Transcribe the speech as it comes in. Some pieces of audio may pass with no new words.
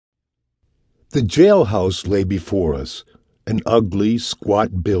The jailhouse lay before us, an ugly,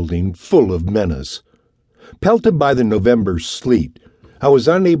 squat building full of menace. Pelted by the November sleet, I was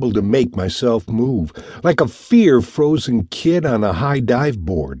unable to make myself move, like a fear-frozen kid on a high dive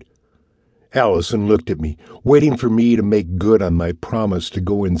board. Allison looked at me, waiting for me to make good on my promise to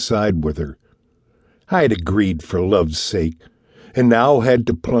go inside with her. I had agreed for love's sake, and now had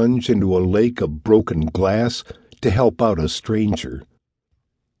to plunge into a lake of broken glass to help out a stranger.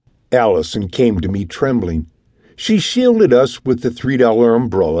 Allison came to me trembling. She shielded us with the $3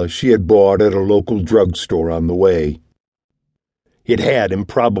 umbrella she had bought at a local drugstore on the way. It had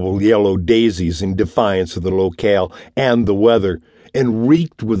improbable yellow daisies in defiance of the locale and the weather, and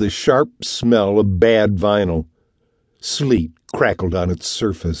reeked with a sharp smell of bad vinyl. Sleet crackled on its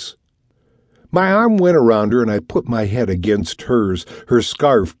surface. My arm went around her and I put my head against hers, her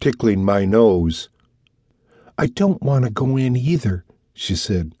scarf tickling my nose. "I don't want to go in either," she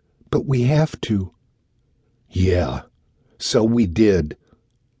said, "but we have to." Yeah, so we did.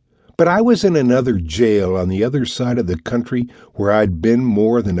 But I was in another jail on the other side of the country where I'd been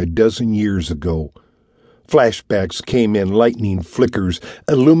more than a dozen years ago. Flashbacks came in lightning flickers,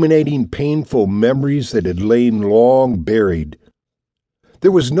 illuminating painful memories that had lain long buried.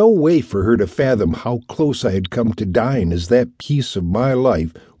 There was no way for her to fathom how close I had come to dying as that piece of my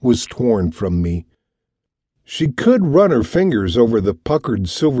life was torn from me. She could run her fingers over the puckered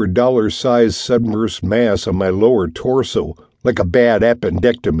silver dollar-sized submersed mass on my lower torso, like a bad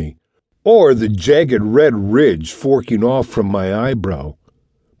appendectomy, or the jagged red ridge forking off from my eyebrow.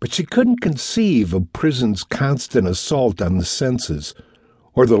 But she couldn't conceive of prison's constant assault on the senses,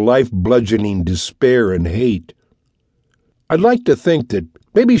 or the life-bludgeoning despair and hate. I'd like to think that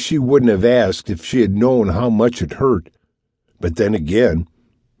maybe she wouldn't have asked if she had known how much it hurt. But then again,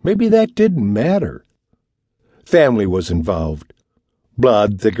 maybe that didn't matter. Family was involved.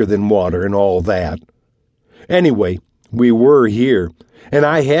 Blood thicker than water and all that. Anyway, we were here, and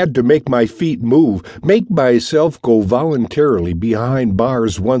I had to make my feet move, make myself go voluntarily behind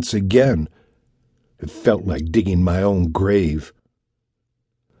bars once again. It felt like digging my own grave.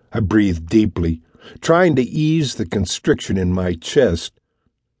 I breathed deeply, trying to ease the constriction in my chest.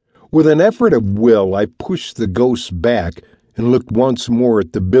 With an effort of will, I pushed the ghost back and looked once more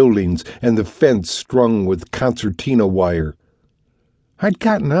at the buildings and the fence strung with concertina wire. I'd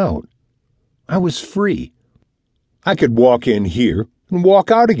gotten out. I was free. I could walk in here and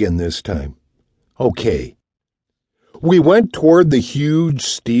walk out again this time. Okay. We went toward the huge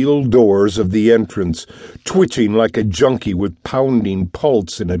steel doors of the entrance, twitching like a junkie with pounding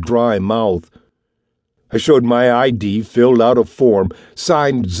pulse and a dry mouth. I showed my ID filled out a form,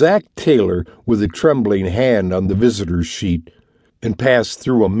 signed Zach Taylor with a trembling hand on the visitor's sheet, and passed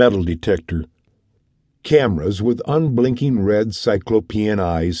through a metal detector. Cameras with unblinking red cyclopean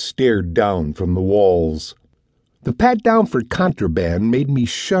eyes stared down from the walls. The pat-down for contraband made me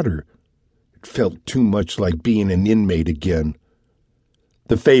shudder. It felt too much like being an inmate again.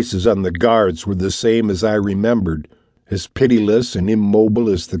 The faces on the guards were the same as I remembered, as pitiless and immobile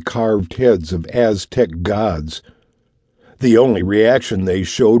as the carved heads of Aztec gods. The only reaction they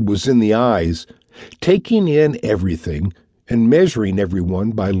showed was in the eyes, taking in everything and measuring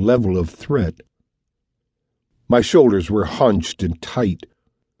everyone by level of threat. My shoulders were hunched and tight.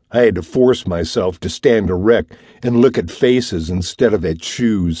 I had to force myself to stand erect and look at faces instead of at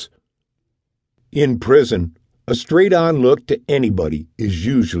shoes. In prison, a straight-on look to anybody is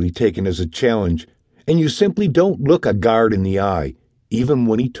usually taken as a challenge, and you simply don't look a guard in the eye, even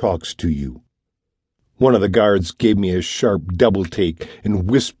when he talks to you. One of the guards gave me a sharp double-take and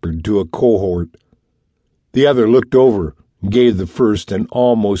whispered to a cohort. The other looked over and gave the first an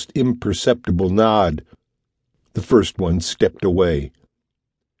almost imperceptible nod. The first one stepped away.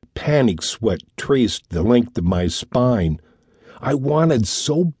 Panic sweat traced the length of my spine. I wanted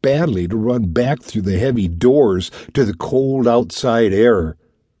so badly to run back through the heavy doors to the cold outside air.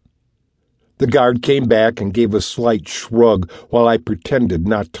 The guard came back and gave a slight shrug while I pretended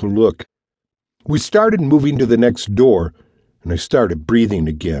not to look. We started moving to the next door, and I started breathing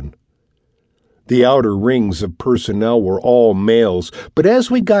again. The outer rings of personnel were all males, but as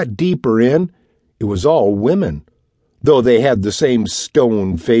we got deeper in, it was all women, though they had the same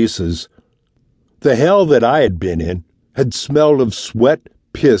stone faces. The hell that I had been in had smelled of sweat,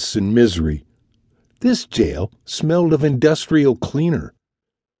 piss, and misery. This jail smelled of industrial cleaner.